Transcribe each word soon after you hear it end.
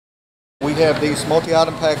we have these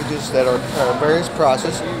multi-item packages that are various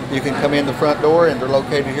prices. You can come in the front door, and they're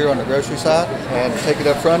located here on the grocery side, and take it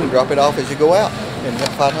up front and drop it off as you go out in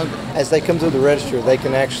 500. As they come through the register, they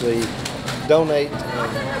can actually donate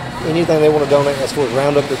anything they want to donate as far as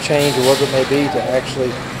round up their change or whatever it may be to actually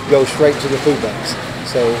go straight to the food banks.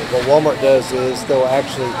 So what Walmart does is they'll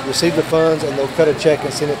actually receive the funds and they'll cut a check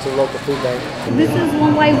and send it to the local food bank. This is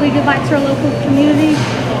one way we give back to our local community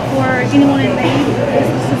for anyone in need. This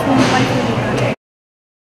is just one way we